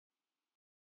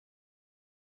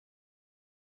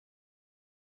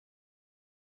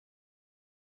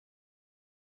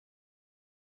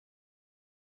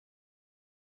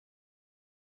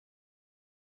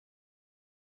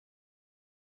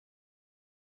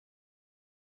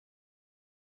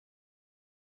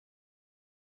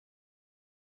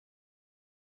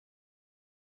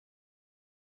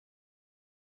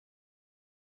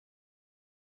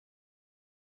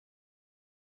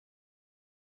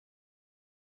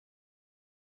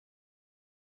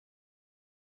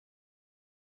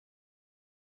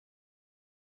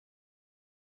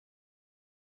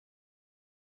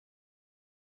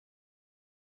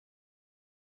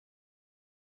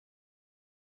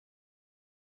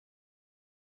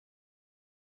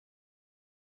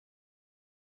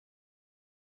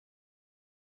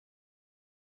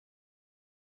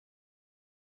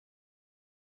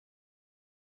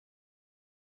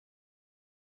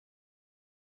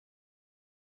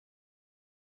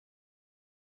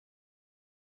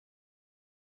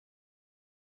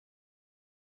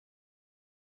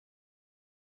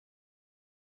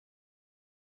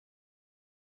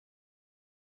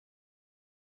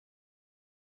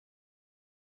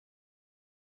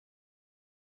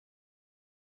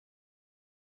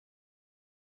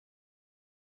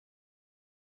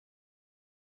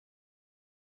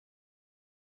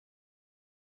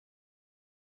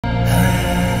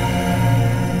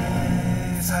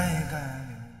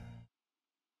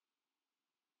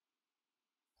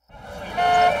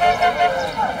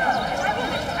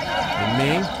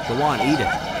on, eat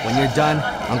it. When you're done,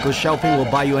 Uncle Xiaoping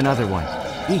will buy you another one.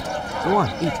 Eat. Go on,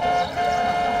 eat.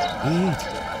 Eat.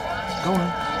 Go on.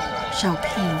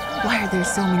 Xiaoping, why are there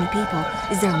so many people?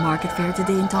 Is there a market fair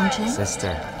today in Tongcheng?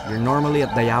 Sister, you're normally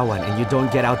at the Yuan and you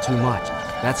don't get out too much.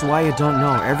 That's why you don't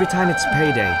know. Every time it's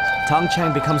payday,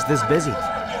 Tongcheng becomes this busy.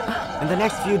 In the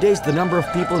next few days, the number of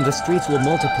people in the streets will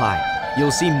multiply. You'll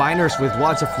see miners with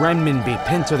wads of renminbi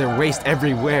pinned to their waist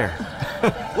everywhere.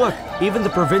 Look, even the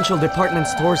provincial department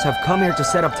stores have come here to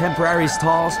set up temporary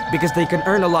stalls because they can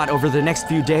earn a lot over the next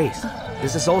few days.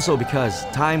 This is also because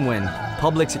time when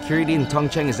public security in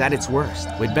Tongcheng is at its worst.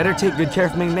 We'd better take good care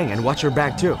of Ming Ming and watch her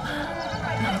back too.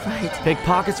 Right.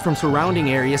 Pickpockets from surrounding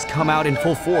areas come out in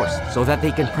full force so that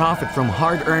they can profit from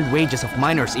hard-earned wages of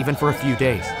miners even for a few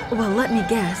days. Well, let me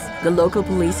guess. The local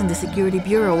police and the security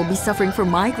bureau will be suffering from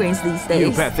migraines these days.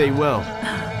 You bet they will.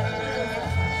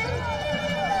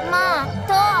 Ma,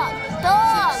 dog!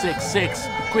 Dog! 666.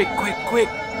 Quick, quick, quick.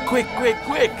 Quick, quick,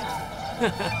 quick.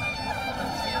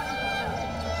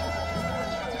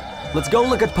 Let's go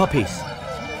look at puppies.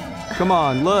 Come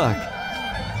on, look.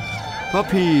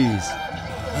 Puppies.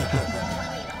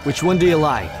 Which one do you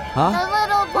like, huh? The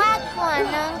little black one,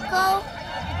 Uncle.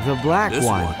 The black This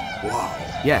one. one? Wow.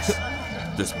 Yes.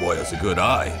 This boy has a good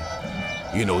eye.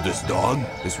 You know, this dog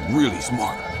is really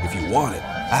smart. If you want it,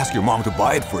 ask your mom to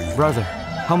buy it for you. Brother,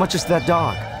 how much is that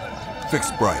dog?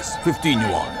 Fixed price, 15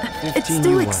 yuan. It's 15 too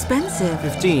yuan. expensive.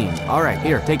 15. All right,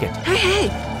 here, take it. Hey, hey!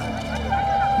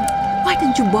 Why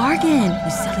didn't you bargain,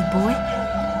 you silly boy?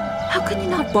 How can you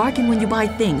not bargain when you buy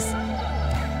things?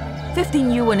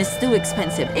 15 yuan is too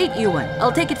expensive. 8 yuan.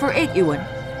 I'll take it for 8 yuan.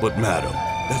 But madam,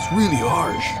 that's really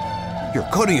harsh. You're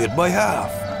cutting it by half.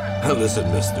 Now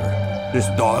listen, mister. This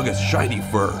dog has shiny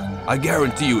fur. I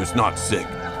guarantee you it's not sick.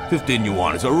 15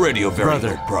 yuan is already a very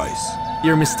Brother. low price.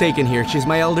 You're mistaken here. She's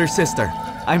my elder sister.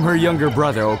 I'm her younger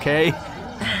brother, okay?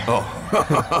 Oh,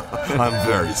 I'm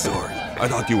very sorry. I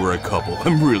thought you were a couple.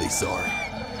 I'm really sorry.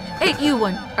 8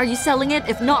 yuan. Are you selling it?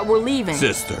 If not, we're leaving.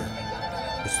 Sister,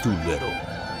 it's too little.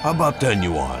 How about 10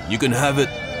 yuan? You can have it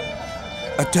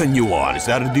at 10 yuan. Is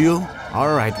that a deal?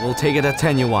 All right, we'll take it at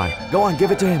 10 yuan. Go on,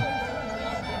 give it to him.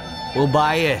 We'll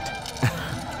buy it.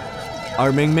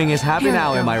 Our Ming Ming is happy Here,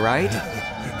 now, am go. I right?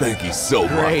 Thank you so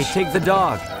Great, much. take the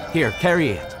dog. Here, carry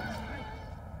it.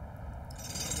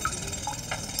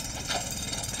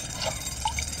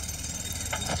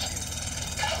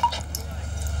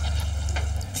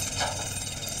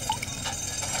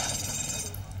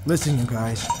 Listen, you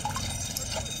guys.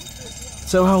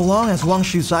 So how long has Wang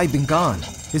Shuzai been gone?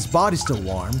 His body's still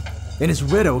warm, and his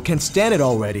widow can't stand it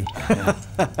already.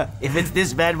 If it's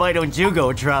this bad, why don't you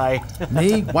go try?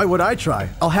 Me? Why would I try?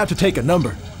 I'll have to take a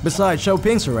number. Besides,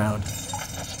 Xiaoping's around.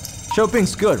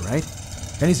 Xiaoping's good, right?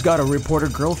 And he's got a reporter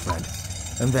girlfriend.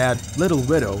 And that little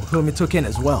widow whom he took in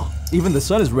as well. Even the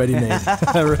son is ready-made,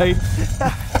 right?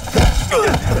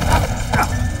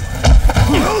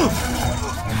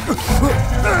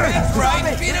 That's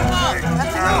right, beat him up!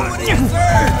 That's what he deserves!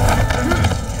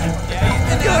 Yeah, he's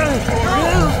been doing it.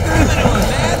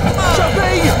 Man, come on!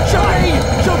 Xiaoping! Xiaoping!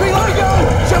 Xiaoping, let me go!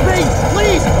 Xiaoping,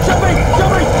 please! Xiaoping!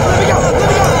 Xiaoping, let me go! Let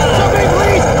me go! Xiaoping,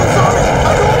 please! I'm sorry!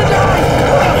 I don't want to die!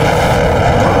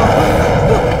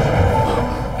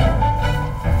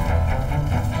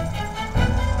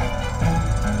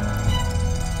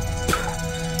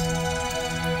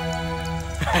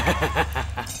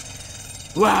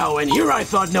 Wow, and here I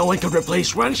thought no one could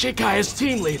replace Ren Shikai as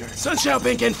team leader. Sun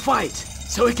Xiaoping can fight,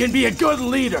 so he can be a good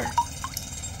leader.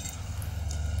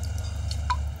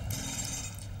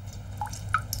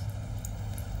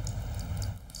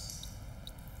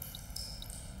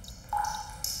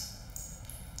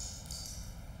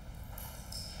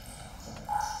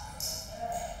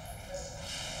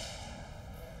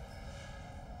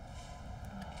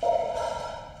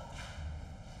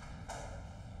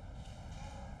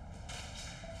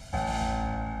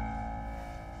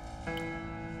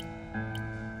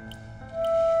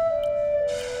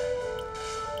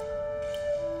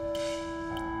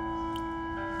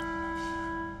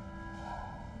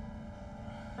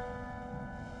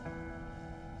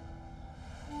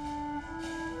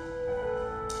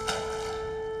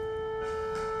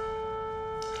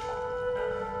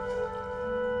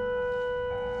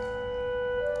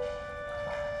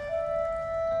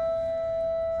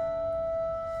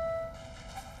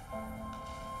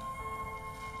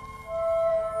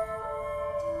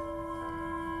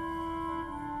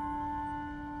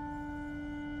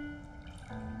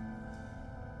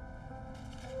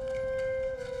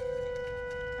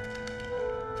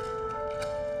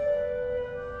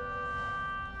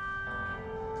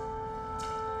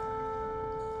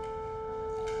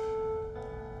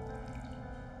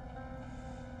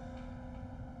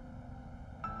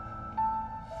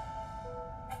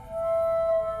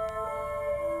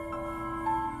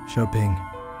 Xiaoping,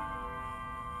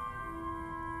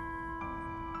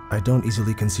 I don't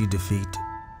easily concede defeat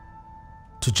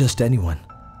to just anyone.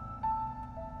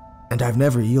 And I've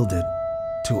never yielded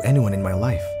to anyone in my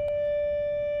life.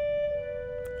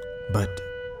 But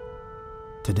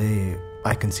today,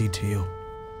 I concede to you.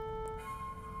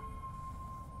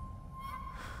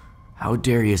 How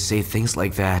dare you say things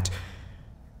like that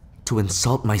to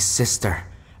insult my sister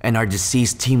and our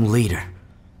deceased team leader?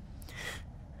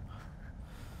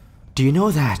 Do you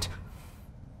know that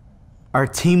our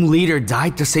team leader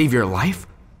died to save your life?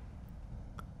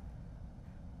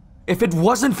 If it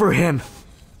wasn't for him,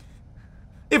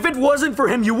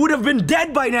 you would have been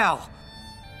dead by now!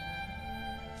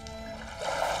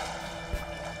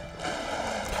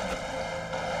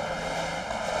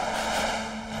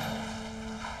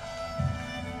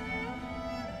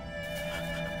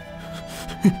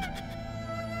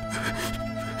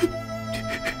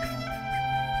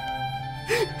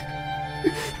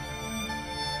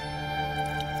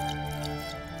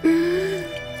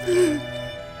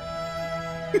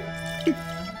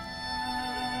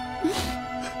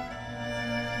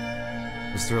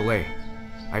 Mr. Lei,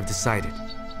 I've decided.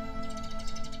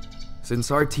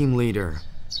 Since our team leader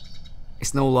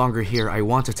is no longer here, I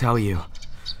want to tell you,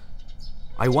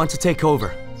 I want to take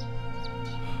over.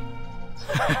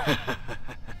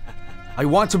 I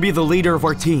want to be the leader of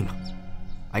our team.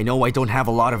 I know I don't have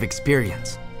a lot of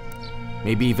experience.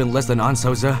 Maybe even less than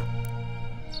Ansouza.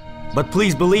 But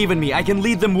please believe in me, I can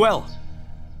lead them well.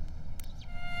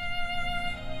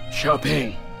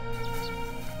 Xiaoping,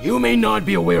 you may not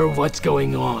be aware of what's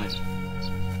going on.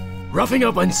 Roughing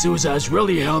up Ansouza has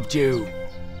really helped you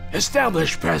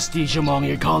establish prestige among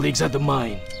your colleagues at the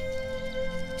mine.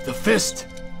 The fist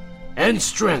and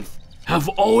strength have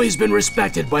always been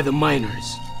respected by the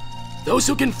miners. Those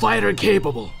who can fight are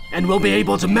capable and will be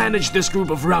able to manage this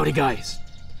group of rowdy guys.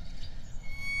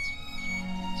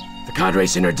 The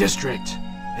cadres in our district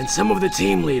and some of the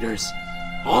team leaders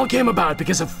all came about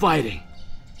because of fighting.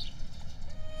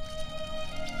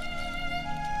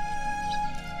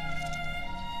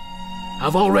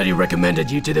 I've already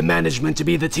recommended you to the management to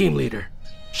be the team leader.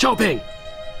 Xiaoping,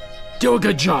 do a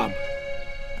good job.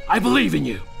 I believe in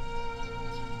you.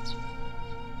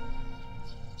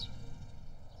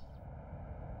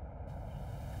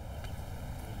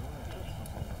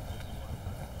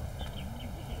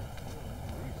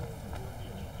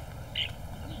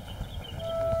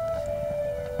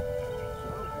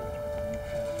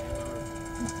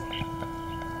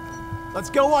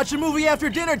 Let's go watch a movie after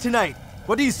dinner tonight.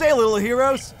 What do you say, little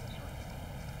heroes?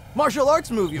 Martial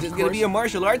arts movie, Is of this gonna course. be a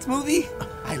martial arts movie?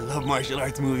 I love martial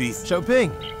arts movies.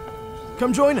 Xiaoping,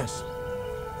 come join us.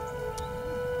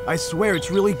 I swear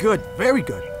it's really good, very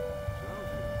good.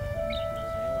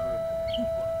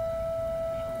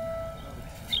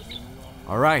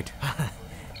 All right.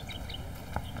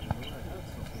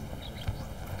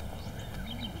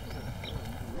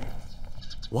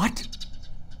 What?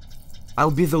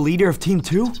 I'll be the leader of Team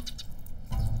 2?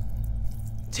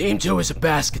 Team 2 is a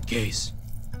basket case.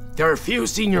 There are few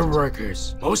senior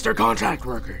workers. Most are contract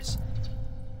workers.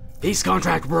 These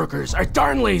contract workers are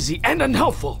darn lazy and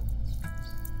unhelpful.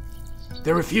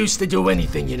 They refuse to do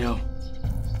anything, you know.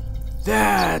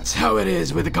 That's how it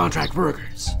is with the contract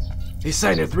workers. They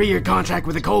sign a 3-year contract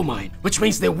with a coal mine, which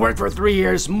means they work for 3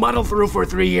 years, muddle through for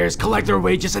 3 years, collect their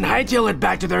wages, and hightail it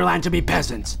back to their land to be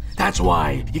peasants. That's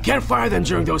why you can't fire them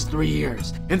during those 3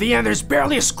 years. In the end, there's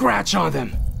barely a scratch on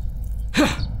them.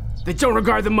 They don't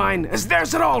regard the mine as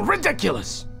theirs at all.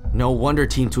 Ridiculous! No wonder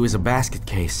Team 2 is a basket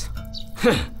case.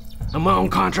 Among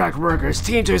contract workers,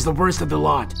 Team 2 is the worst of the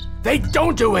lot. They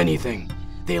don't do anything.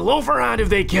 They loaf around if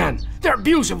they can. They're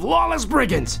abusive, lawless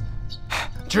brigands.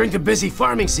 During the busy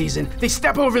farming season, they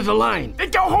step over the line. They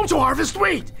go home to harvest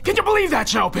wheat. Can you believe that,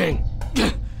 Xiaoping?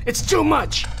 It's too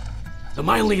much. The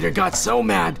mine leader got so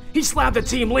mad, he slapped the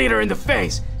team leader in the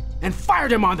face and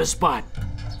fired him on the spot.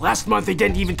 Last month, they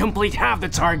didn't even complete half the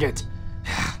target.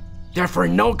 Therefore,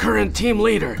 no current team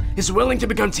leader is willing to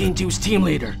become Team 2's team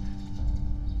leader.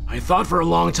 I thought for a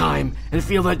long time and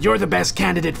feel that you're the best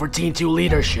candidate for Team 2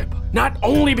 leadership. Not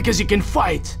only because you can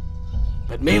fight,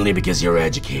 but mainly because you're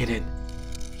educated.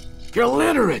 You're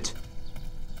literate.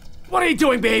 What are you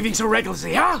doing behaving so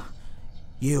recklessly, huh?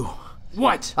 You.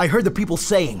 What? I heard the people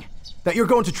saying that you're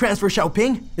going to transfer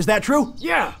Xiaoping. Is that true?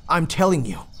 Yeah. I'm telling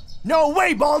you. No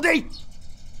way, Baldy!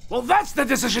 Well, that's the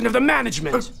decision of the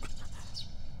management.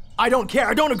 I don't care.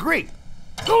 I don't agree.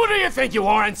 Who do you think you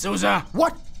are, Ansouza?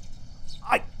 What?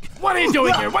 What are you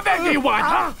doing here? What the heck do you want,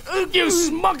 huh? You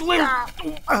smug little...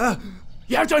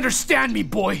 You have to understand me,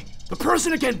 boy. The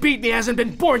person who can beat me hasn't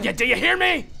been born yet, do you hear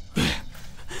me?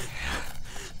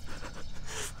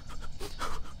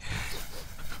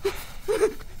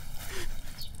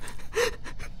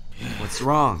 What's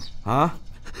wrong, huh?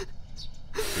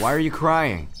 Why are you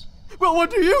crying? Well, what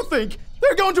do you think?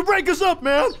 They're going to break us up,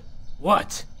 man!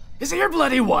 What? Is it your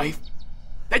bloody wife?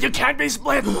 That you can't be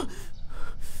split?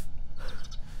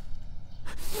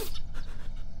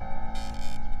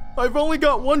 I've only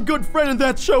got one good friend and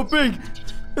that's Xiaoping.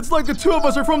 It's like the two of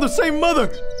us are from the same mother.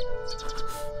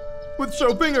 With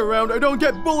Xiaoping around, I don't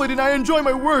get bullied and I enjoy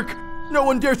my work. No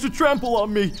one dares to trample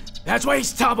on me. That's why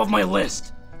he's top of my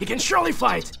list. He can surely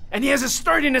fight, and he has a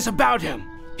sturdiness about him.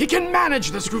 He can manage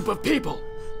this group of people.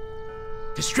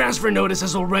 His transfer notice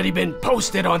has already been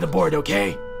posted on the board,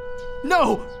 okay?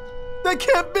 No! That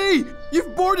can't be!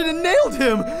 You've boarded and nailed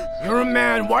him! You're a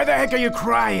man, why the heck are you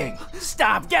crying?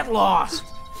 Stop, get lost!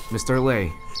 Mr.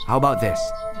 Lei, how about this?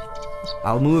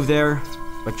 I'll move there,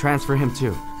 but transfer him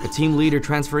too. A team leader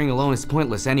transferring alone is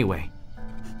pointless anyway.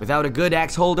 Without a good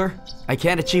axe holder, I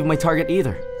can't achieve my target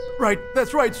either. Right,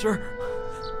 that's right, sir.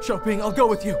 Xiaoping, I'll go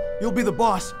with you. You'll be the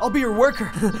boss. I'll be your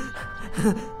worker.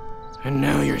 And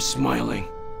now you're smiling.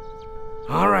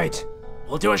 All right,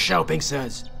 we'll do what Xiaoping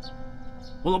says.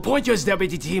 We'll appoint you as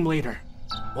deputy team leader.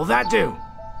 Will that do?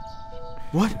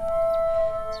 What?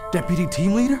 Deputy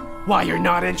team leader? Why, you're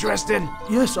not interested?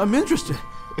 Yes, I'm interested.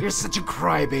 You're such a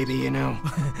crybaby, you know.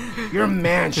 You're a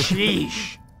man,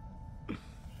 sheesh.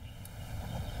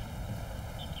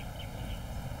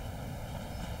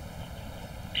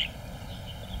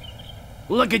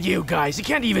 Look at you guys, you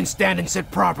can't even stand and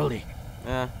sit properly.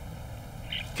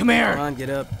 Come here. Come on, get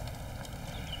up.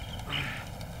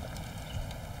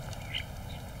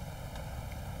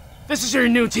 This is your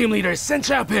new team leader, Sen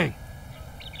Xiaoping.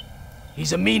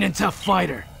 He's a mean and tough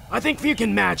fighter. I think few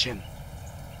can match him.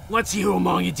 Let's see who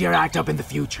among you dare act up in the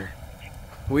future.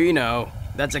 We know.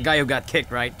 That's a guy who got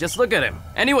kicked, right? Just look at him.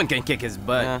 Anyone can kick his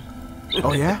butt.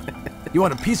 Oh, yeah? You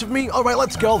want a piece of me? All right,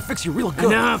 let's go. I'll fix you real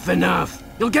good. Enough, enough.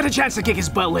 You'll get a chance to kick his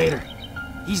butt later.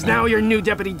 He's now your new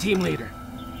deputy team leader.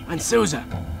 And Souza.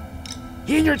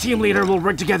 He and your team leader will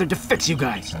work together to fix you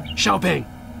guys. Xiaoping,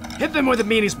 hit them with the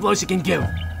meanest blows you can give.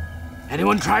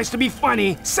 Anyone tries to be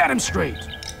funny, set him straight.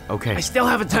 Okay. I still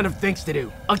have a ton of things to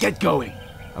do. I'll get going.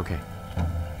 Okay.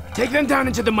 Take them down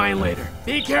into the mine later.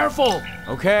 Be careful.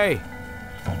 Okay.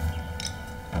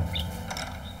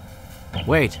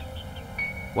 Wait.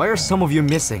 Why are some of you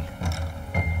missing?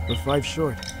 We're 5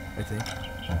 short, I think.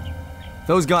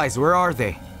 Those guys, where are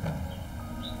they?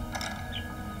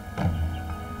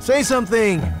 Say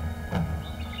something!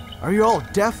 Are you all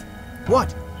deaf?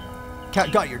 What?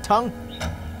 Cat got your tongue?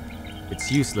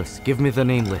 It's useless. Give me the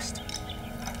name list.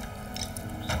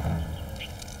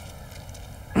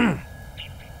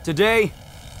 Today,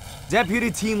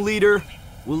 Deputy Team Leader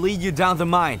will lead you down the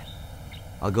mine.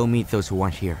 I'll go meet those who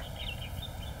aren't here.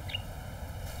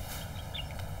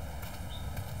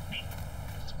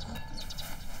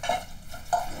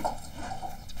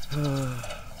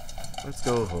 Let's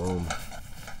go home.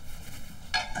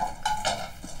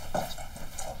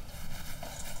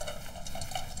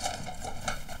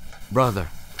 Brother,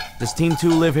 does Team 2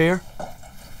 live here?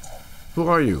 Who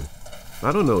are you?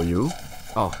 I don't know you.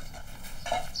 Oh.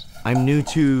 I'm new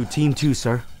to Team 2,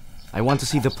 sir. I want to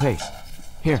see the place.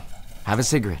 Here, have a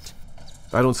cigarette.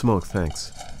 I don't smoke,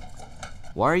 thanks.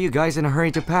 Why are you guys in a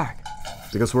hurry to pack?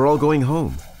 Because we're all going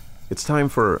home. It's time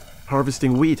for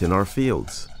harvesting wheat in our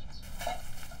fields.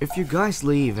 If you guys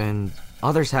leave and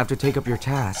others have to take up your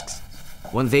tasks,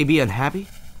 won't they be unhappy?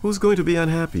 Who's going to be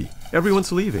unhappy?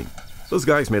 Everyone's leaving. Those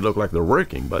guys may look like they're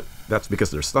working, but that's because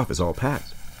their stuff is all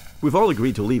packed. We've all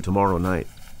agreed to leave tomorrow night.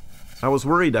 I was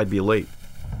worried I'd be late,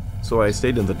 so I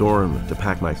stayed in the dorm to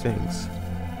pack my things.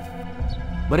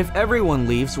 But if everyone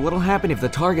leaves, what'll happen if the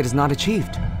target is not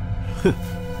achieved?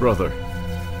 Brother,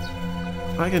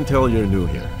 I can tell you're new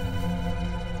here.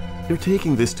 You're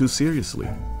taking this too seriously.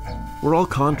 We're all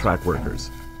contract workers,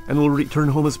 and we'll return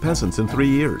home as peasants in 3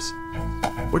 years.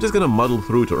 We're just gonna muddle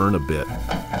through to earn a bit.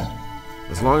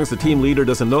 As long as the team leader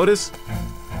doesn't notice,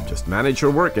 just manage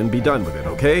your work and be done with it,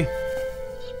 okay?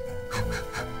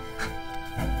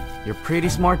 You're pretty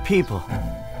smart people.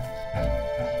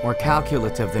 More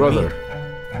calculative than Brother, me.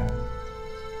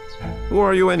 who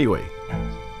are you anyway?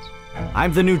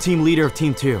 I'm the new team leader of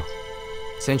Team 2,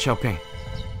 Sen Xiaoping.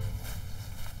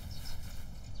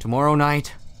 Tomorrow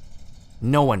night,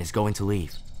 no one is going to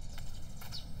leave.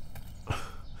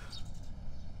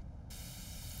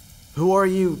 Who are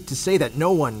you to say that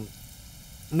no one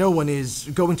is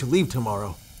going to leave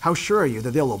tomorrow? How sure are you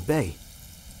that they'll obey?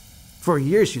 For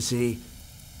years, you see,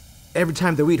 every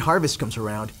time the wheat harvest comes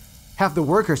around, half the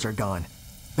workers are gone.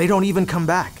 They don't even come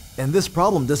back. And this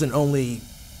problem doesn't only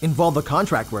involve the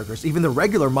contract workers, even the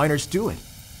regular miners do it.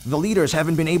 The leaders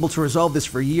haven't been able to resolve this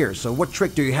for years, so what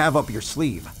trick do you have up your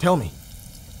sleeve? Tell me.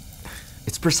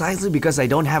 It's precisely because I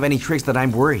don't have any tricks that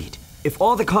I'm worried. If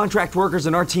all the contract workers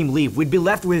in our team leave, we'd be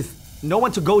left with no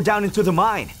one to go down into the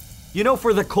mine. You know,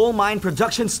 for the coal mine,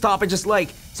 production stoppage is like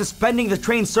suspending the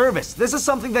train service. This is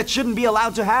something that shouldn't be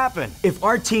allowed to happen. If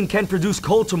our team can produce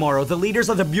coal tomorrow, the leaders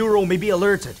of the bureau may be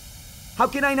alerted. How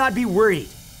can I not be worried?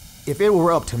 If it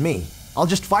were up to me, I'll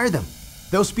just fire them.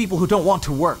 Those people who don't want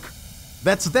to work.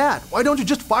 That's that. Why don't you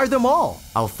just fire them all?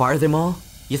 I'll fire them all?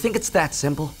 You think it's that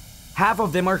simple? Half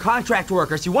of them are contract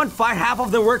workers. You want to fire half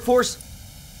of the workforce?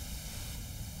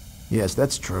 Yes,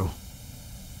 that's true.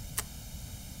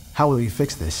 How will you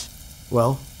fix this?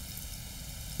 Well,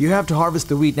 you have to harvest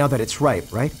the wheat now that it's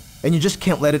ripe, right? And you just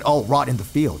can't let it all rot in the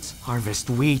fields. Harvest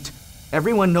wheat.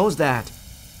 Everyone knows that.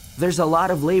 There's a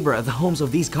lot of labor at the homes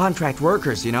of these contract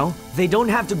workers, you know? They don't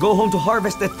have to go home to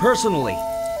harvest it personally.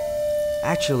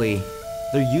 Actually,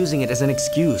 they're using it as an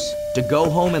excuse to go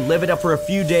home and live it up for a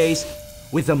few days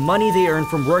with the money they earn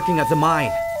from working at the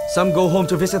mine. Some go home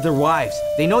to visit their wives.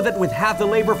 They know that with half the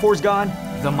labor force gone,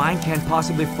 the mine can't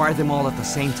possibly fire them all at the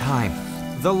same time.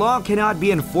 The law cannot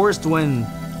be enforced when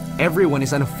everyone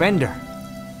is an offender.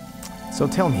 So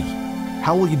tell me,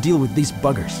 how will you deal with these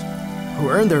buggers who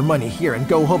earn their money here and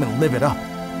go home and live it up?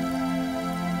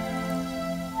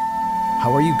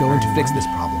 How are you going to fix this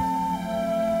problem?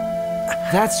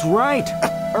 That's right!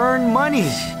 Earn money!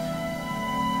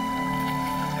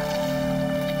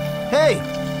 Hey!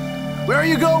 Where are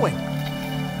you going?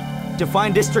 To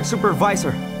find District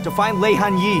Supervisor. To find Lei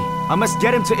Han Yi. I must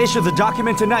get him to issue the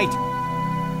document tonight.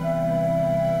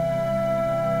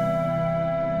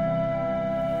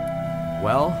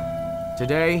 Well,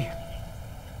 today,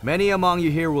 many among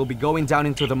you here will be going down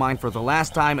into the mine for the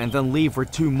last time and then leave for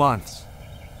 2 months.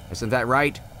 Isn't that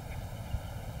right?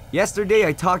 Yesterday,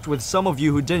 I talked with some of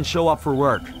you who didn't show up for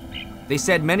work. They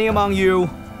said many among you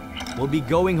will be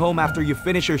going home after you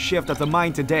finish your shift at the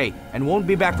mine today and won't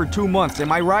be back for 2 months.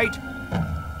 Am I right?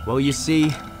 Well, you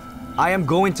see, I am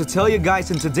going to tell you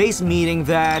guys in today's meeting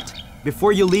that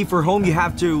before you leave for home, you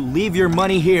have to leave your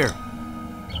money here.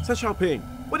 Sa Xiaoping,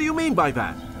 what do you mean by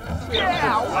that?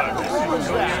 Tell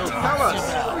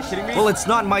us. Well, it's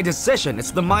not my decision.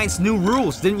 It's the mine's new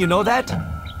rules. Didn't you know that?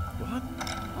 What?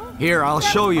 Here, I'll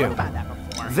show you.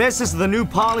 This is the new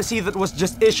policy that was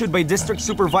just issued by District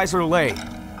Supervisor Lei.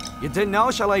 You didn't know?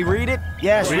 Shall I read it?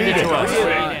 Yes, Read it to us.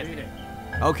 Read it.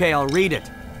 Okay, I'll read it.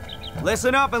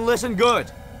 Listen up and listen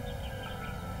good.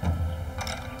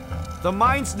 The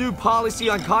mine's new policy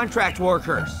on contract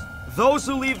workers. Those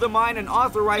who leave the mine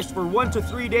unauthorized for 1 to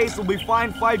 3 days will be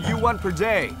fined 5 yuan per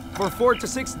day. For 4 to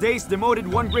 6 days, demoted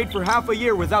 1 grade for half a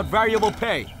year without variable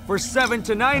pay. For 7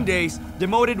 to 9 days,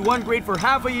 demoted 1 grade for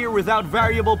half a year without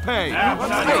variable pay. That's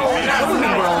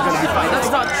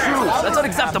not true. That's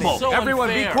unacceptable. Everyone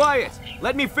be quiet.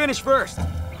 Let me finish first.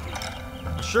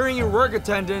 Assuring your work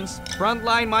attendance,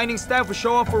 frontline mining staff who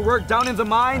show up for work down in the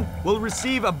mine will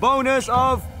receive a bonus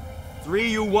of 3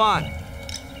 yuan.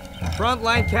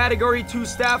 Frontline Category 2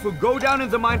 staff who go down in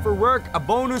the mine for work, a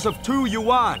bonus of 2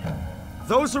 yuan.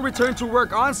 Those who return to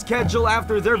work on schedule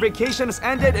after their vacation has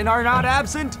ended and are not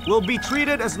absent will be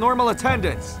treated as normal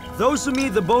attendance. Those who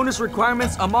meet the bonus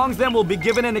requirements among them will be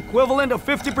given an equivalent of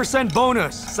 50%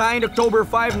 bonus. Signed October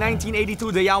 5,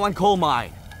 1982, the Yuan coal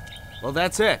mine. Well,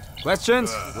 that's it.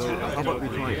 Questions?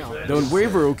 Don't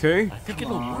waver, okay? I think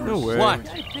it'll work. No way. What?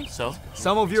 I think so.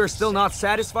 Some of you are still not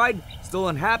satisfied? Still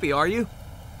unhappy, are you?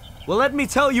 Well, let me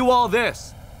tell you all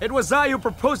this. It was I who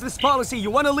proposed this policy.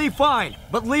 You want to leave, fine.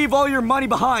 But leave all your money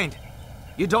behind.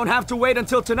 You don't have to wait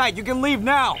until tonight. You can leave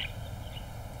now.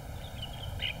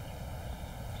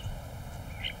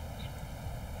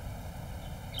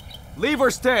 Leave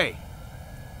or stay?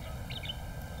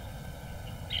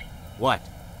 What?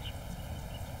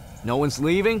 No one's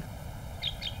leaving?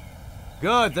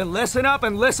 Good, then listen up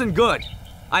and listen good.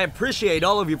 I appreciate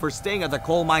all of you for staying at the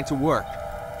coal mine to work.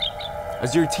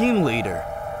 As your team leader,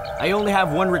 I only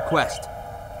have one request.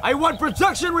 I want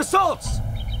production results!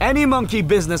 Any monkey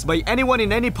business by anyone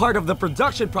in any part of the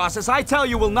production process, I tell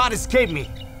you, will not escape me.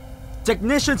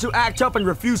 Technicians who act up and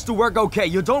refuse to work, okay.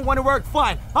 You don't want to work,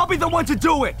 fine. I'll be the one to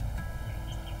do it.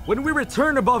 When we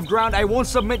return above ground, I won't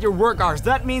submit your work hours.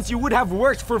 That means you would have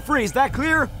worked for free. Is that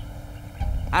clear?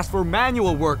 As for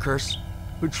manual workers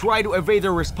who try to evade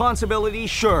their responsibility,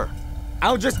 sure.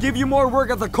 I'll just give you more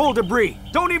work at the coal debris.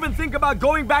 Don't even think about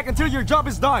going back until your job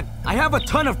is done. I have a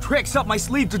ton of tricks up my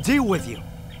sleeve to deal with you.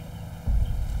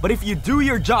 But if you do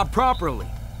your job properly,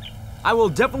 I will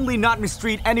definitely not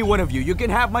mistreat any one of you. You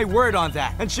can have my word on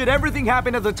that. And should everything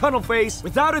happen at the tunnel phase,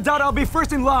 without a doubt I'll be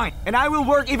first in line. And I will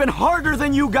work even harder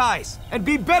than you guys. And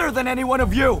be better than any one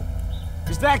of you.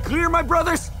 Is that clear, my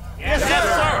brothers? Yes,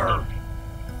 sir.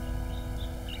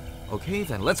 Okay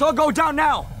then, let's all go down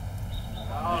now!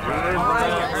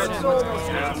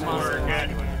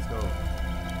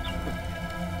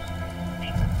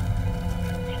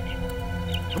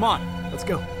 Come on, let's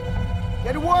go.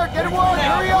 Get to work,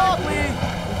 hurry up!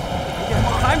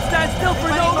 Time stands still for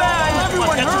no man!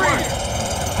 Everyone, hurry!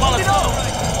 Let's go!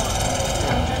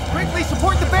 Quickly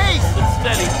support the base! Keep it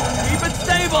steady. Keep it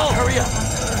stable! Hurry up!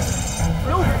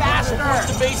 Move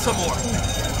faster! The base some more.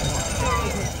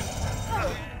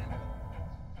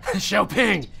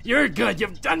 Xiaoping, you're good.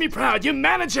 You've done me proud. You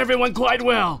manage everyone quite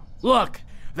well. Look,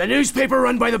 the newspaper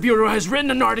run by the Bureau has written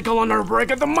an article on our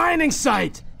work at the mining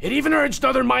site. It even urged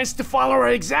other mines to follow our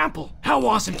example. How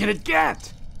awesome can it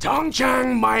get?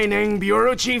 Tongchang Mining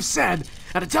Bureau Chief said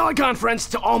at a teleconference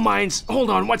to all mines, hold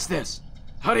on, what's this?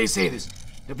 How do you say this?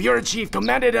 The Bureau Chief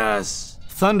commended us...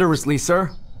 Thunderously,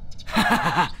 sir.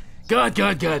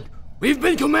 Good. We've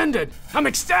been commended. I'm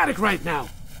ecstatic right now.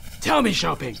 Tell me,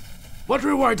 Xiaoping, what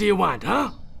reward do you want, huh?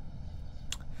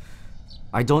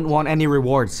 I don't want any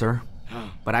reward, sir.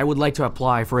 But I would like to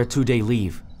apply for a 2-day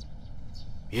leave.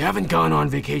 You haven't gone on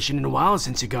vacation in a while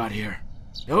since you got here.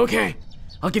 Okay,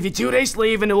 I'll give you 2 days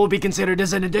leave and it will be considered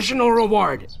as an additional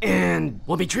reward. And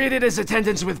will be treated as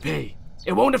attendance with pay.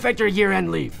 It won't affect your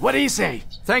year-end leave. What do you say?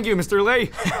 Thank you, Mr. Lei.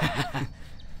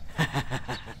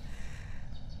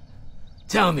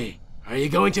 Tell me, are you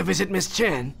going to visit Miss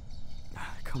Chen?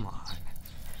 Come on.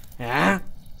 Huh?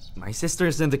 My sister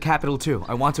is in the capital too.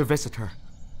 I want to visit her.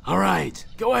 All right,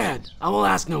 go ahead. I will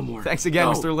ask no more. Thanks again,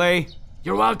 Go. Mr. Lei.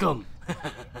 You're welcome.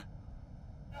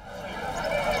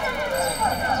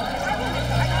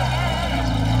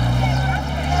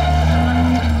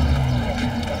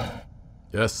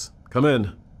 Yes, come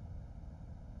in.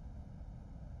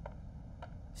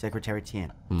 Secretary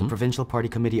Tian, the Provincial Party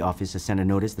Committee office has sent a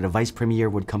notice that a vice premier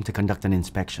would come to conduct an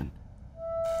inspection.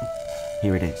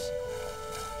 Here it is.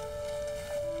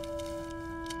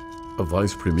 A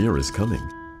vice premier is coming,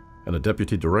 and a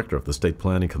deputy director of the State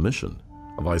Planning Commission,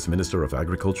 a vice minister of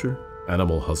agriculture,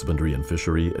 animal husbandry and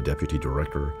fishery, a deputy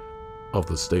director of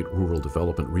the State Rural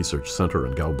Development Research Center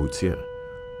in Gaobutie.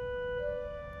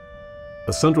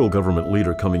 A central government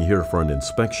leader coming here for an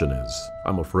inspection is,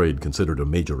 I'm afraid, considered a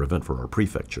major event for our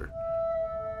prefecture.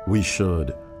 We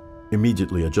should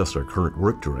immediately adjust our current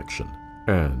work direction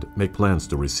and make plans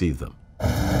to receive them.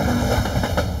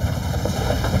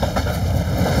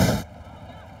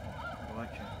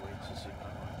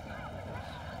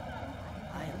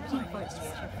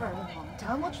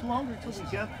 How much longer till we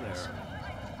get there?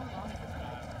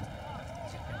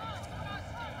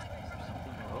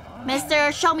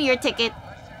 Mister, show me your ticket.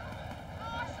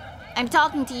 I'm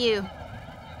talking to you.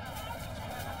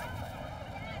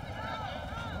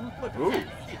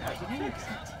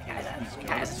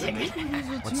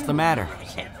 What's the matter?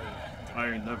 I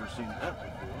ain't never seen that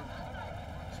before.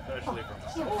 Especially from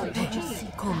Don't you see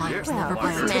coal miners never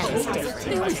buy a Man's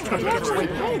ticket?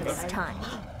 different this time.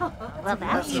 Well,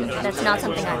 that's not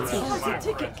something I've seen.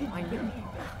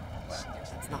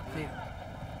 It's not fair.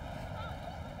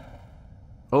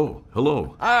 Oh,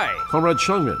 hello. Hi. Comrade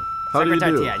Changmin, how do you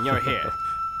Secretary do? Tian, you're here.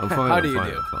 I'm fine, How I'm do you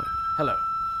fine, do? I'm fine. Hello.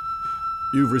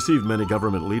 You've received many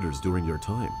government leaders during your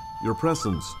time. Your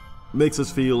presence makes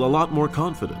us feel a lot more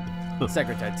confident.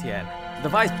 Secretary Tian, the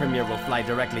vice premier will fly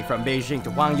directly from Beijing to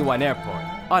Huangyuan Airport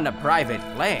on a private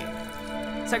plane.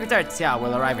 Secretary Xia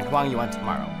will arrive in Huangyuan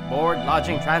tomorrow. Board,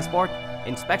 lodging, transport,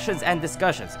 inspections, and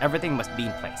discussions. Everything must be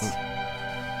in place.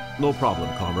 No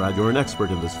problem, comrade. You're an expert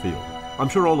in this field. I'm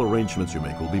sure all arrangements you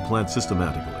make will be planned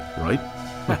systematically, right?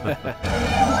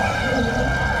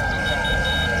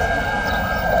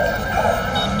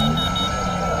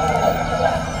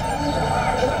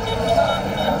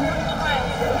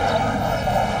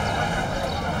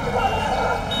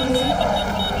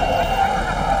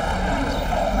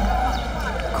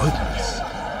 Goodness,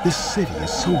 this city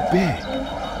is so big.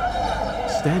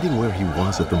 Standing where he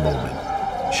was at the moment,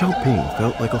 Xiaoping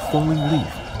felt like a falling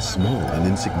leaf, small and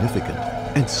insignificant,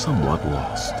 and somewhat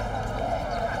lost.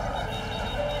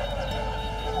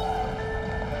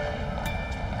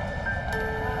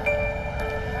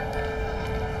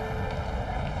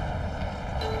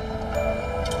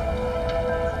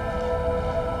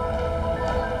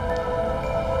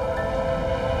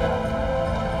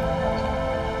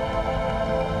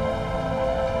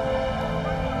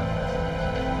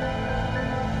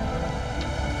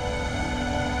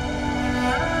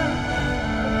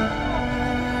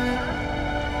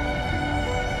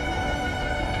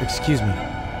 Excuse me.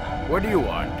 What do you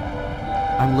want?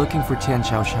 I'm looking for Tian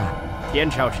Xiaosha. Tian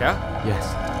Xiaoxia? Yes.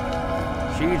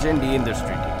 She's in the industry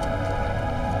team.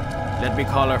 Let me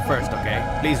call her first, okay?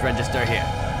 Please register here.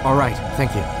 All right,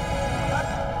 thank you.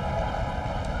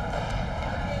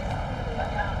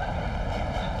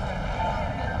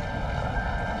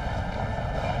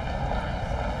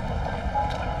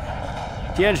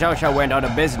 Tian Xiaoxiao went on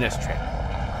a business trip.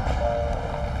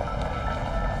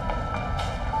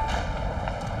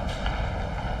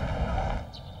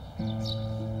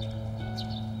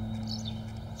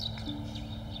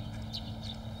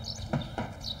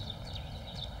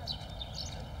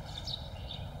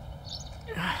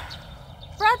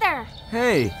 Brother,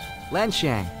 Hey,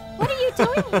 Lanshang. what are you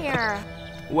doing here?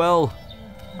 Well,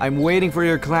 I'm waiting for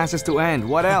your classes to end.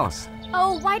 What else?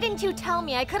 Oh, why didn't you tell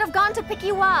me? I could have gone to pick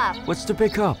you up. What's to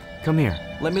pick up? Come here,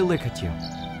 let me look at you.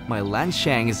 My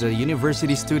Lanshang is a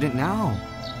university student now.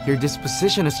 Your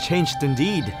disposition has changed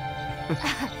indeed.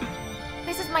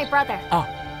 This is my brother. Oh,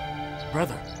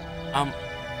 brother.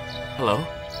 Hello.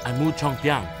 I'm Wu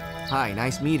Chongpiang. Hi,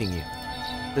 nice meeting you.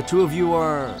 The two of you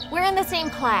are... We're in the same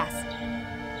class.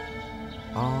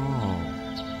 Oh.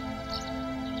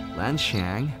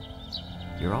 Lanshang,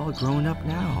 you're all grown up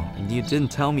now, and you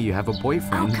didn't tell me you have a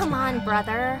boyfriend. Oh, come on,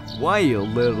 brother. Why, you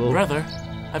little... Brother,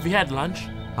 have you had lunch?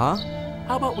 Huh?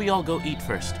 How about we all go eat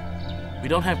first? We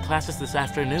don't have classes this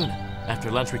afternoon.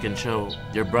 After lunch, we can show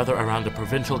your brother around the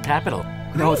provincial capital.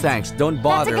 No, thanks. Don't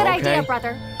bother, That's a good okay? idea,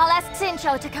 brother. I'll ask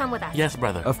Xinqiu to come with us. Yes,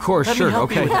 brother. Of course, Let me sure,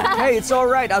 help you okay. with that. Hey, it's all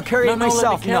right. I'll carry it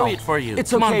myself. Let me carry it for you.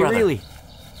 It's Come on, okay, brother. really.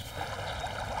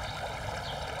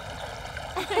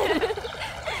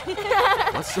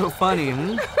 What's so funny,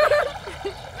 hmm?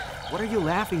 What are you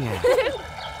laughing at?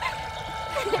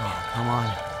 Oh, come on.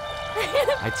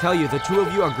 I tell you, the two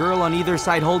of you, a girl on either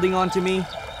side holding on to me,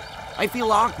 I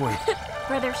feel awkward.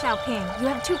 Brother Xiaoping, you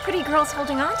have two pretty girls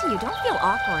holding on to you. Don't feel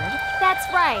awkward. That's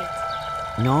right.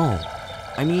 No.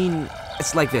 I mean,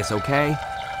 it's like this, okay?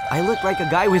 I look like a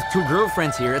guy with two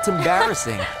girlfriends here. It's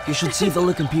embarrassing. You should see the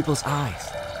look in people's eyes.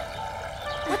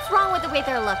 What's wrong with the way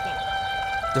they're looking?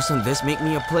 Doesn't this make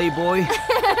me a playboy?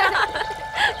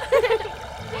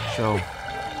 So,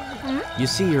 you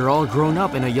see, you're all grown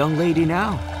up and a young lady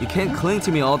now. You can't cling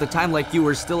to me all the time like you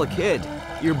were still a kid.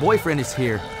 Your boyfriend is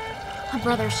here.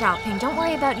 Brother Xiaoping, don't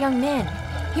worry about young Min.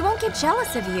 He won't get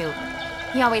jealous of you.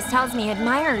 He always tells me he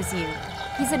admires you.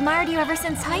 He's admired you ever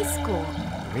since high school.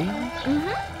 Really?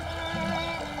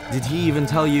 Did he even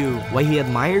tell you why he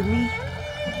admired me?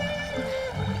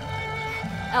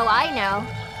 Oh, I know.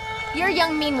 Your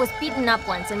young Min was beaten up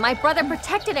once, and my brother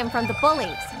protected him from the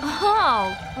bullies.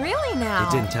 Oh, really now?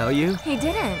 He didn't tell you? He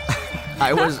didn't.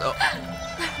 I was...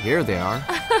 Here they are.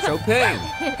 Xiaoping!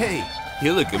 Hey,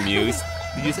 you look amused.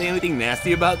 Did you say anything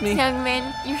nasty about me? Young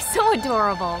Min, you're so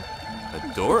adorable.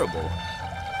 Adorable?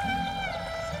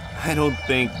 I don't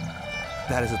think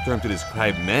that is a term to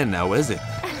describe men now, is it?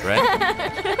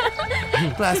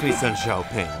 Right? Classmate son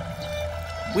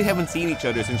Xiaoping. We haven't seen each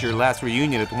other since your last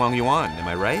reunion at Yuan, am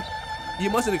I right? You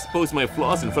mustn't expose my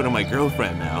flaws in front of my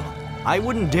girlfriend now. I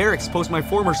wouldn't dare expose my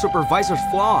former supervisor's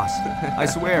flaws. I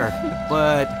swear.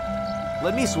 But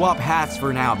let me swap hats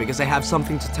for now because I have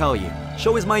something to tell you.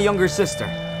 Shou is my younger sister.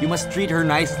 You must treat her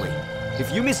nicely.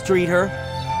 If you mistreat her,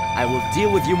 I will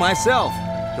deal with you myself.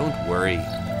 Don't worry.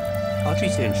 I'll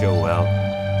treat Shou well.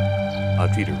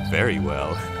 I'll treat her very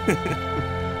well.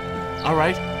 All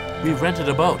right, we've rented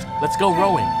a boat. Let's go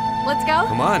rowing. Let's go.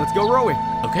 Come on. Let's go rowing.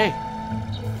 Okay.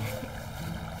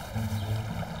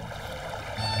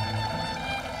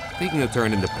 Taking a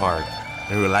turn in the park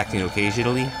and relaxing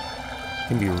occasionally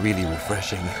can be really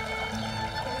refreshing.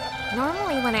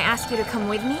 Normally, when I ask you to come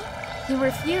with me, you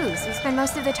refuse. You spend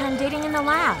most of the time dating in the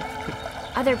lab.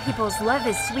 Other people's love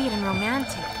is sweet and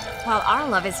romantic, while our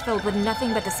love is filled with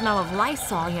nothing but the smell of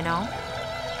Lysol, you know?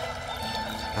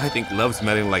 I think love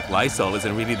smelling like Lysol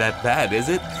isn't really that bad, is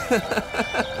it?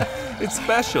 It's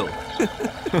special.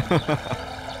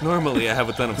 Normally, I have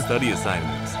a ton of study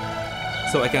assignments,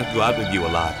 so I can't go out with you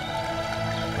a lot.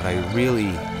 But I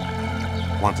really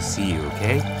want to see you,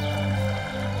 okay?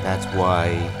 That's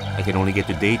why I can only get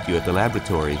to date you at the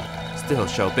laboratory. Still,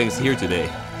 Xiaoping's here today,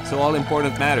 so all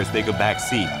important matters take a back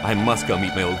seat. I must go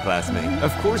meet my old classmate.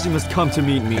 Of course you must come to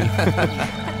meet me.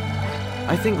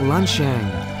 I think Lanshang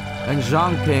and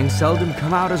Zhangping seldom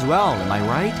come out as well, am I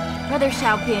right? Brother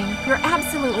Xiaoping, you're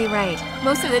absolutely right.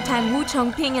 Most of the time, Wu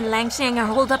Chongping and Langshang are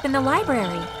holed up in the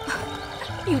library.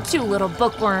 You two little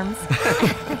bookworms.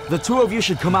 The two of you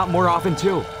should come out more often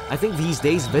too. I think these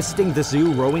days visiting the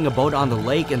zoo, rowing a boat on the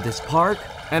lake and this park,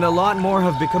 and a lot more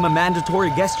have become a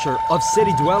mandatory gesture of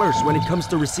city dwellers when it comes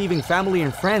to receiving family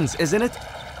and friends, isn't it?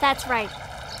 That's right.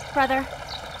 Brother,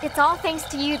 it's all thanks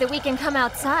to you that we can come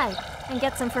outside and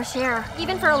get some fresh air,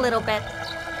 even for a little bit.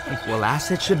 Well,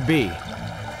 as it should be.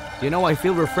 You know, I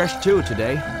feel refreshed too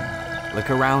today.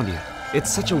 Look around you. It's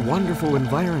such a wonderful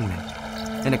environment.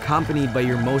 And accompanied by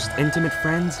your most intimate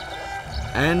friends.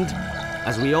 And,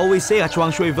 as we always say at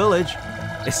Zhuangshui Village,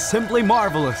 is simply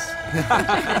marvelous.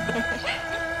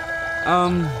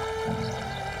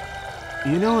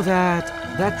 You know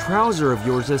that trouser of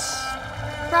yours is...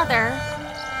 Brother,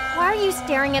 why are you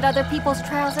staring at other people's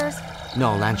trousers?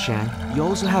 No, Lanshan, you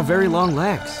also have very long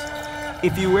legs.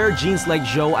 If you wear jeans like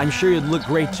Zhou, I'm sure you'd look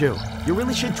great too. You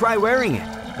really should try wearing it.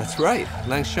 That's right,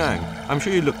 Langshang. I'm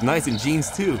sure you look nice in jeans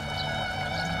too.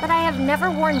 But I have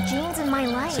never worn jeans in my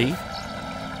life. See?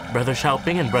 Brother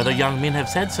Xiaoping and Brother Yangmin have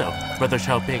said so. Brother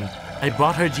Xiaoping, I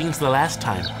bought her jeans the last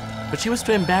time, but she was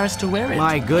too embarrassed to wear it.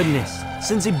 My goodness.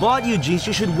 Since he bought you jeans,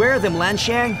 you should wear them,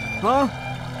 Lanshang. Huh?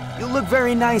 You look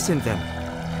very nice in them.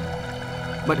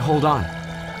 But hold on.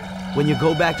 When you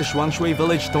go back to Shuangshui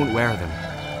village, don't wear them.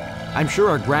 I'm sure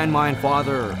our grandma and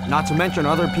father, not to mention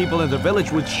other people in the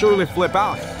village, would surely flip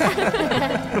out.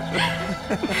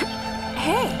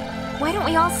 Hey, why don't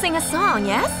we all sing a song,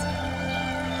 yes?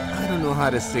 I don't know how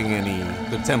to sing any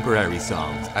contemporary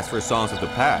songs. As for songs of the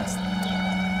past,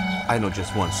 I know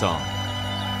just one song.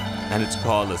 And it's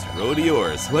called Let's Roll to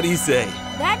Yours. What do you say?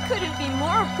 That couldn't be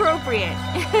more appropriate.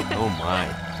 Oh my.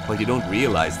 But you don't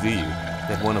realize, do you,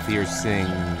 that one of yours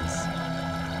sings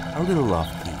a little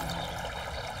off key.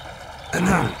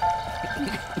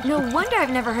 No wonder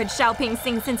I've never heard Xiaoping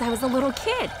sing since I was a little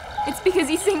kid. It's because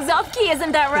he sings off-key,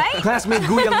 isn't that right? Classmate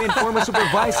Gu Yangmin, former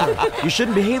supervisor. You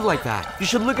shouldn't behave like that. You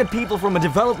should look at people from a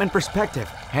development perspective.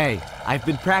 Hey, I've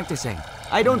been practicing.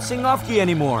 I don't sing off-key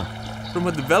anymore. From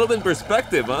a development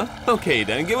perspective, huh? Okay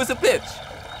then, give us a pitch.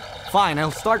 Fine,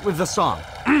 I'll start with the song.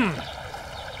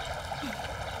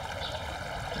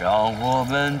 让我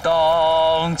们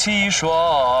荡起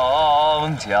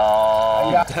双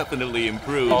脚， Definitely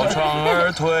improved. 靠窗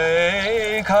儿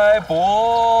推开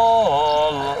波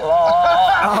浪。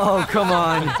 Oh, come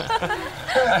on.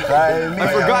 I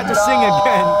forgot to sing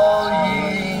again.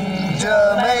 迎着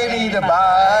美丽的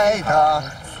白塔，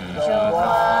随着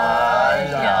环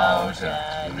绕着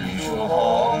一束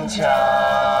红墙，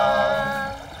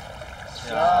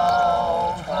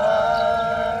小船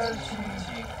轻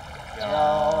轻飘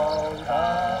荡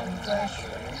在水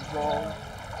中，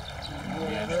音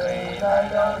乐吹来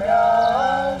了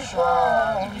凉爽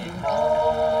的梦。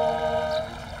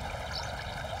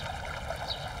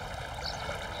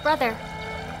 Brother,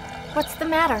 what's the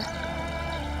matter?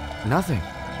 Nothing.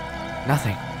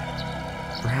 Nothing.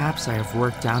 Perhaps I have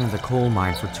worked down in the coal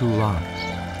mine for too long.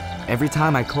 Every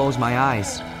time I close my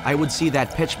eyes, I would see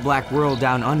that pitch-black world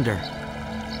down under,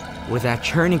 with that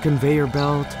churning conveyor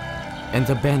belt and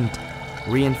the bent,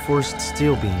 reinforced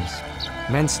steel beams.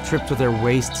 Men stripped to their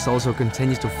waists also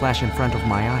continues to flash in front of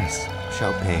my eyes.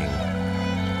 Xiaoping,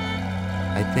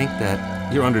 I think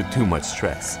that you're under too much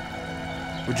stress.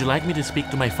 Would you like me to speak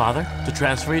to my father to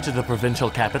transfer you to the provincial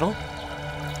capital?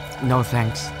 No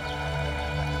thanks.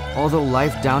 Although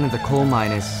life down in the coal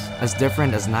mine is as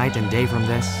different as night and day from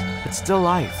this, it's still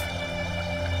life.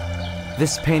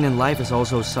 This pain in life is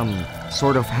also some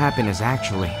sort of happiness,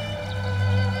 actually.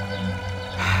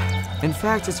 In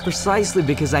fact, it's precisely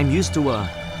because I'm used to a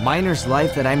miner's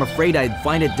life that I'm afraid I'd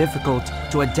find it difficult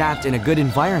to adapt in a good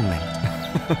environment.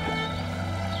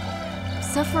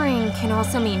 Suffering can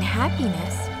also mean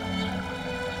happiness.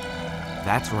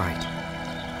 That's right.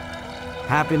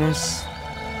 Happiness,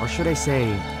 or should I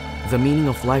say, the meaning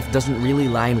of life doesn't really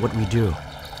lie in what we do.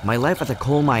 My life at the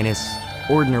coal mine is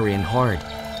ordinary and hard,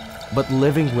 but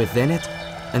living within it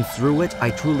and through it,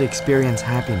 I truly experience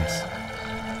happiness.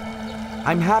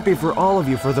 I'm happy for all of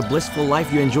you for the blissful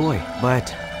life you enjoy,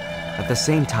 but at the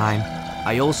same time,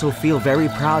 I also feel very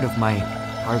proud of my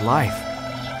hard life.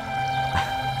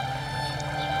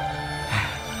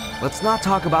 Let's not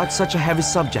talk about such a heavy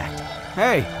subject.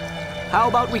 Hey, how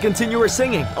about we continue our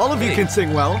singing? All of you can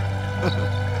sing well.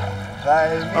 All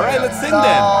right, let's sing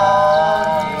then.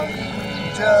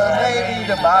 迎着美丽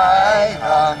的白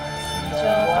塔，随着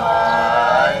环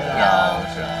绕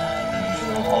着一束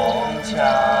红墙，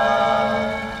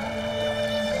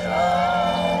小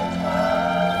船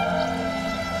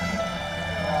飘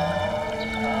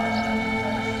荡。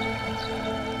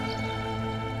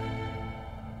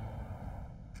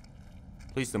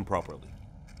 Place them properly.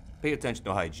 Pay attention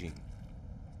to hygiene.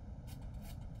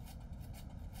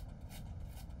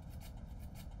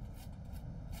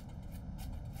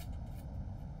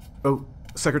 Oh,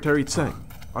 Secretary Tseng,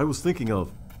 I was thinking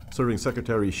of serving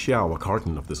Secretary Xiao a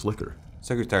carton of this liquor.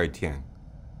 Secretary Tian,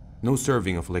 no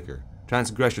serving of liquor.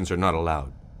 Transgressions are not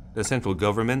allowed. The central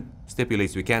government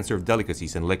stipulates we can't serve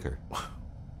delicacies and liquor.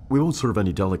 We won't serve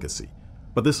any delicacy,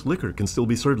 but this liquor can still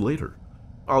be served later.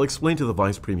 I'll explain to the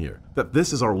Vice Premier that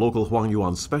this is our local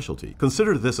Huangyuan specialty.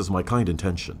 Consider this as my kind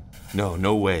intention. No,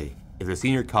 no way. If the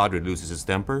senior cadre loses his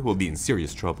temper, we'll be in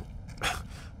serious trouble.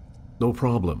 No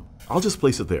problem. I'll just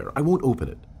place it there. I won't open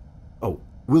it. Oh,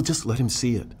 we'll just let him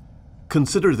see it.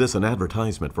 Consider this an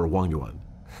advertisement for Wang Yuan.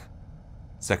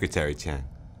 Secretary Chang,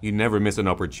 you never miss an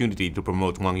opportunity to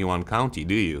promote Wang Yuan County,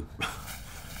 do you?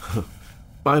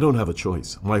 I don't have a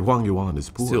choice. My Wang Yuan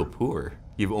is poor. Still poor?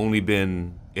 You've only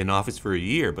been in office for a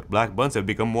year, but black buns have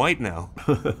become white now.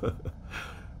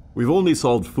 We've only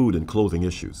solved food and clothing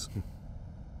issues.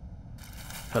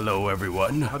 Hello,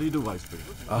 everyone. How do you do, Vice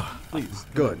President? Please.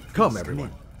 Good. Come,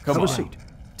 everyone. Come have on. a seat.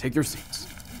 Take your seats.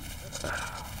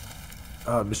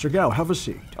 Mr. Gao, have a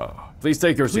seat. Please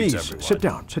take your seats, Please, everyone. sit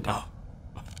down, sit down.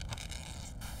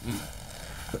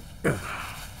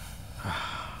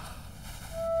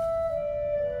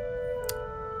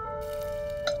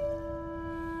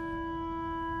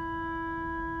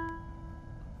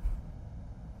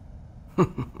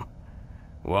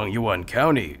 Wang Yuan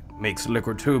County makes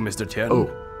liquor too, Mr. Tian. Oh,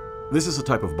 this is a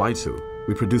type of baisu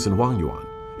we produce in Wang Yuan.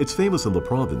 It's famous in the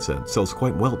province and sells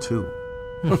quite well too.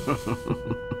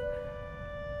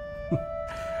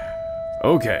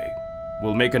 Okay,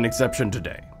 we'll make an exception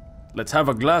today. Let's have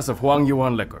a glass of Wang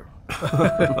Yuan liquor.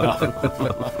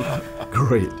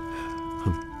 Great.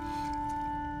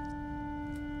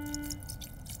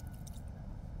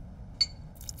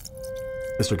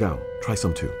 Mr. Gao, try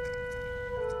some too.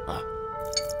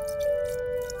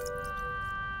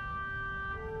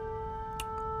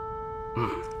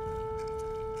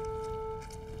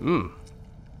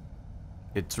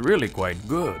 It's really quite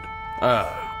good.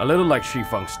 A little like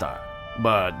Shifeng style.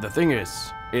 But the thing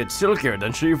is, it's silkier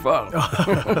than Shifeng.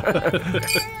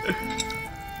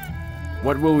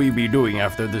 What will we be doing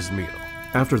after this meal?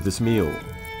 After this meal,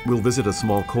 we'll visit a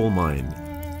small coal mine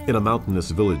in a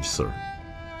mountainous village, sir.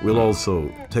 We'll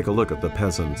also take a look at the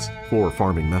peasants' 4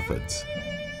 farming methods.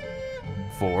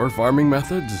 4 farming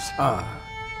methods?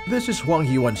 This is Wang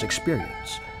Yuan's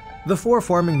experience. The 4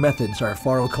 farming methods are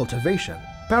furrow cultivation,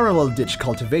 parallel ditch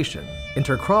cultivation,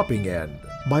 intercropping, and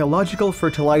biological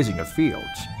fertilizing of fields.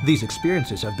 These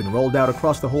experiences have been rolled out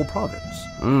across the whole province.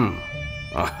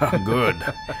 Good.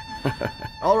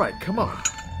 All right, come on.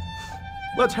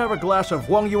 Let's have a glass of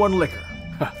Wang Yuan liquor.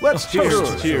 Let's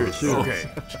toast. Cheers. Okay.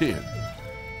 Cheers.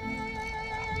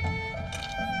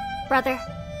 Brother,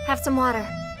 have some water.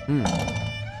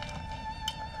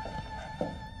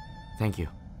 Thank you.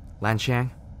 Lan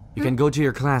Shang, you can go to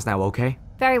your class now, okay?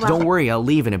 Very well. Don't worry, I'll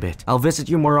leave in a bit. I'll visit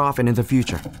you more often in the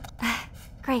future.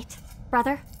 Great.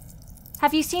 Brother,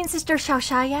 have you seen Sister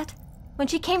Xiaoxia yet? When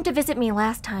she came to visit me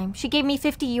last time, she gave me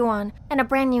 50 yuan and a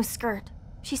brand new skirt.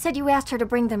 She said you asked her to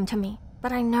bring them to me,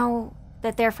 but I know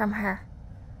that they're from her.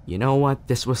 You know what?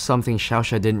 This was something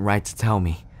Xiaoxia didn't write to tell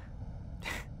me.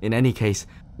 In any case,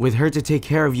 with her to take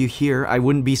care of you here, I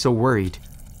wouldn't be so worried.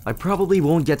 I probably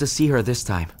won't get to see her this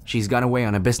time. She's gone away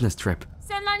on a business trip.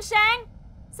 Lan Shang,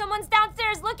 someone's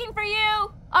downstairs looking for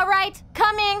you. All right,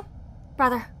 coming.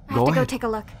 Brother, I have to go take a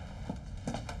look.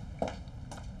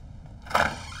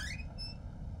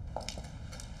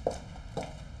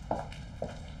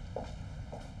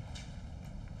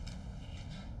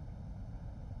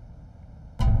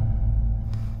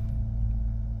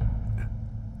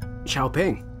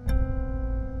 Xiaoping.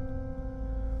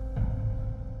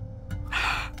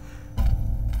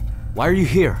 Why are you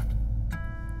here?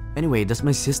 Anyway, does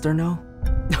my sister know?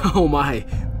 Oh my.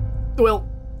 Well,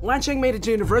 Lan Shang made it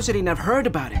to university and I've heard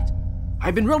about it.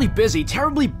 I've been really busy,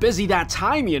 terribly busy that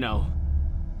time, you know.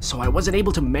 So I wasn't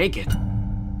able to make it.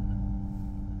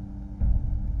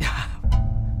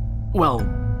 Well,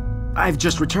 I've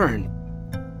just returned.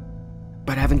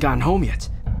 But I haven't gotten home yet.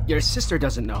 Your sister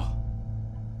doesn't know.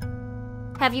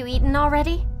 Have you eaten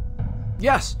already?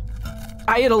 Yes.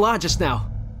 I ate a lot just now.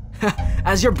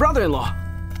 As your brother-in-law.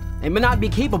 I may not be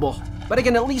capable, but I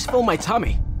can at least fill my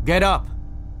tummy. Get up!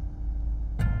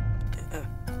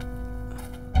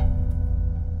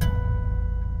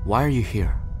 Why are you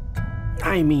here?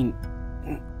 I mean,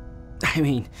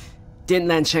 didn't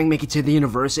Lan Shang make it to the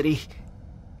university?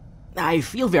 I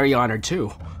feel very honored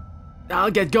too. I'll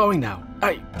get going now.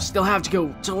 I still have to go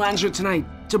to Lanzhou tonight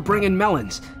to bring in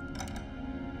melons.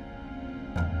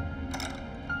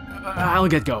 I'll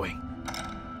get going.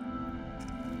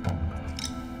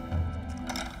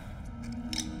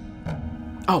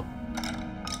 Oh,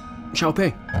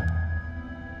 Xiaoping.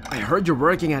 I heard you're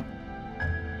working at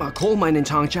a coal mine in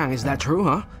Changjiang. Is that true,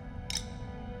 huh?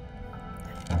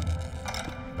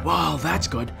 Wow, that's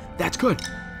good. That's good.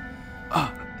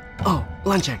 Oh,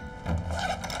 Lan Shang.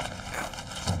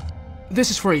 This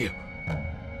is for you.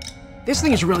 This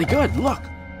thing is really good. Look,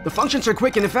 the functions are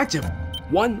quick and effective.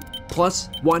 1 +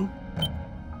 1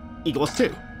 =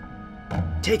 2.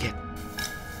 Take it.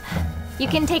 You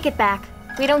can take it back.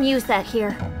 We don't use that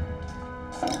here.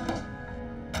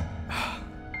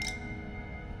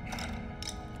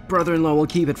 Brother-in-law will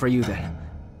keep it for you then.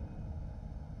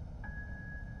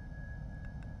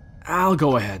 I'll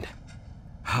go ahead.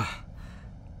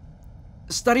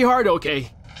 Study hard,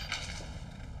 okay?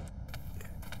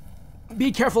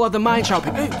 Be careful at the mine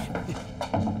shopping.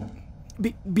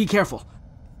 Be careful.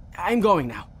 I'm going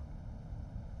now.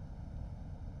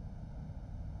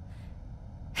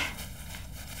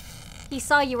 He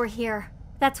saw you were here.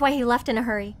 That's why he left in a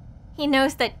hurry. He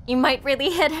knows that you might really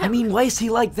hit him. I mean, why is he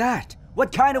like that?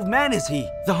 What kind of man is he?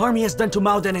 The harm he has done to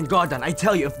Maodan and Godan. I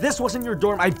tell you, if this wasn't your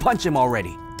dorm, I'd punch him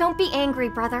already. Don't be angry,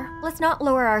 brother. Let's not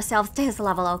lower ourselves to his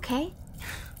level, okay?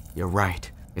 You're right.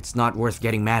 It's not worth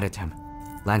getting mad at him.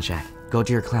 Lanshak, go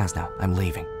to your class now. I'm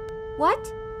leaving.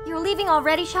 What? You're leaving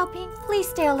already, Xiaoping? Please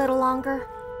stay a little longer.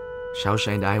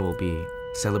 Xiaosha and I will be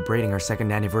celebrating our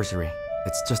 2nd anniversary.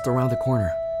 It's just around the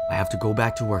corner. I have to go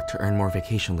back to work to earn more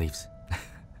vacation leaves.